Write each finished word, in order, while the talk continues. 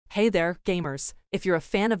Hey there, gamers! If you're a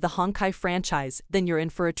fan of the Honkai franchise, then you're in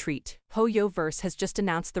for a treat. HoYoVerse has just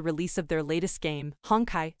announced the release of their latest game,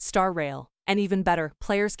 Honkai Star Rail. And even better,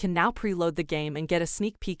 players can now preload the game and get a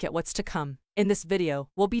sneak peek at what's to come. In this video,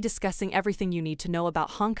 we'll be discussing everything you need to know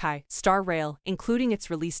about Honkai Star Rail, including its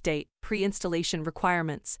release date, pre-installation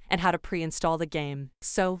requirements, and how to pre-install the game.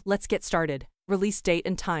 So, let's get started. Release date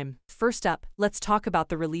and time. First up, let's talk about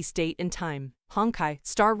the release date and time. Honkai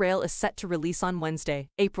Star Rail is set to release on Wednesday,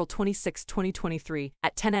 April 26, 2023,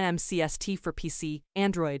 at 10 AM CST for PC,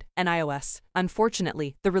 Android, and iOS.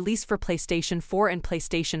 Unfortunately, the release for PlayStation 4 and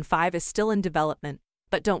PlayStation 5 is still in development.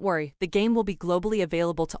 But don't worry, the game will be globally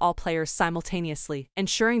available to all players simultaneously,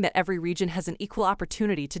 ensuring that every region has an equal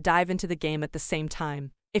opportunity to dive into the game at the same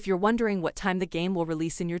time. If you're wondering what time the game will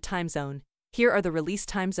release in your time zone, here are the release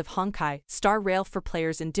times of Honkai Star Rail for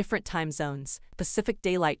players in different time zones. Pacific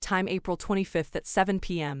Daylight Time April 25th at 7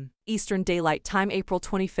 p.m. Eastern Daylight Time April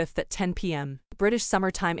 25th at 10 p.m. British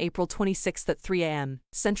Summer Time April 26th at 3 a.m.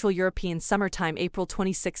 Central European Summer Time April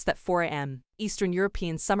 26th at 4 a.m. Eastern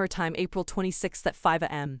European Summer Time April 26th at 5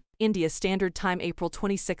 a.m. India Standard Time April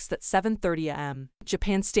 26th at 7:30 a.m.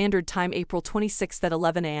 Japan Standard Time April 26th at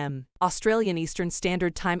 11 a.m. Australian Eastern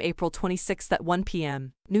Standard Time April 26th at 1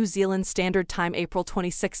 p.m. New Zealand Standard Time April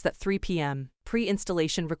 26th at 3 p.m.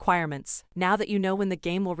 Pre-installation requirements. Now that you know when the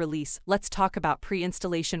game will release, let's talk about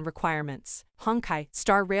pre-installation requirements. Honkai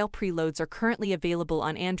Star Rail preloads are currently available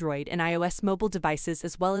on Android and iOS mobile devices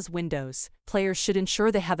as well as Windows. Players should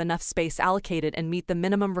ensure they have enough space allocated and meet the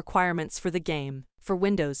minimum requirements for the game. For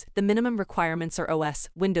Windows, the minimum requirements are OS,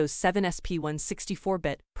 Windows 7 SP1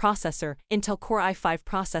 64-bit, processor, Intel Core i5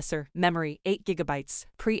 processor, memory, 8GB.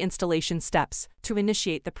 Pre-installation steps. To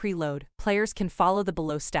initiate the preload, players can follow the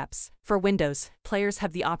below steps. For Windows, players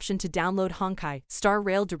have the option to download Honkai Star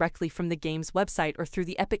Rail directly from the game's website or through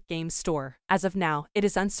the Epic Games Store. As of now, it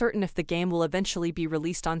is uncertain if the game will eventually be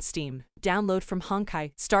released on Steam. Download from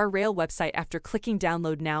Honkai Star Rail website after clicking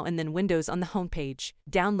Download Now and then Windows on the homepage.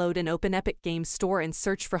 Download and open Epic Games Store and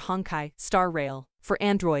search for Honkai Star Rail. For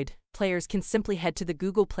Android, players can simply head to the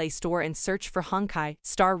Google Play Store and search for Honkai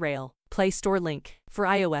Star Rail. Play Store link. For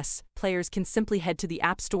iOS, players can simply head to the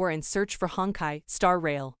App Store and search for Honkai Star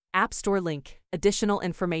Rail. App Store link. Additional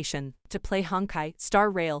information. To play Honkai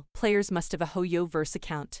Star Rail, players must have a HoYoVerse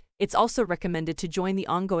account. It's also recommended to join the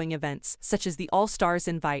ongoing events, such as the All-Stars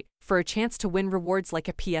Invite, for a chance to win rewards like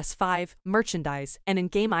a PS5, merchandise, and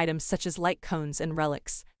in-game items such as light cones and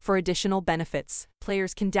relics. For additional benefits,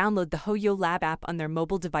 players can download the HoYoLab app on their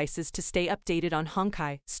mobile devices to stay updated on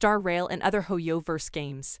Honkai Star Rail and other HoYoVerse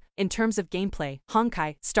games. In terms of gameplay,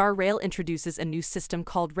 Honkai Star Rail introduces a new system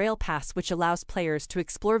called Rail Pass, which allows players to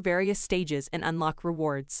explore various stages and unlock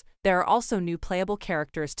rewards. There are also new playable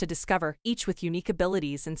characters to discover, each with unique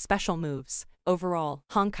abilities and special moves. Overall,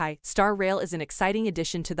 Honkai Star Rail is an exciting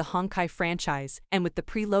addition to the Honkai franchise, and with the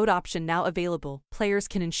preload option now available, players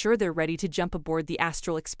can ensure they're ready to jump aboard the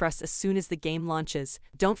Astral Express as soon as the game launches.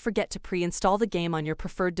 Don't forget to pre-install the game on your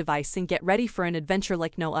preferred device and get ready for an adventure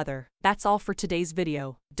like no other. That's all for today's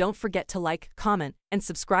video. Don't forget to like, comment, and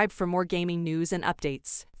subscribe for more gaming news and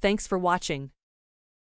updates. Thanks for watching.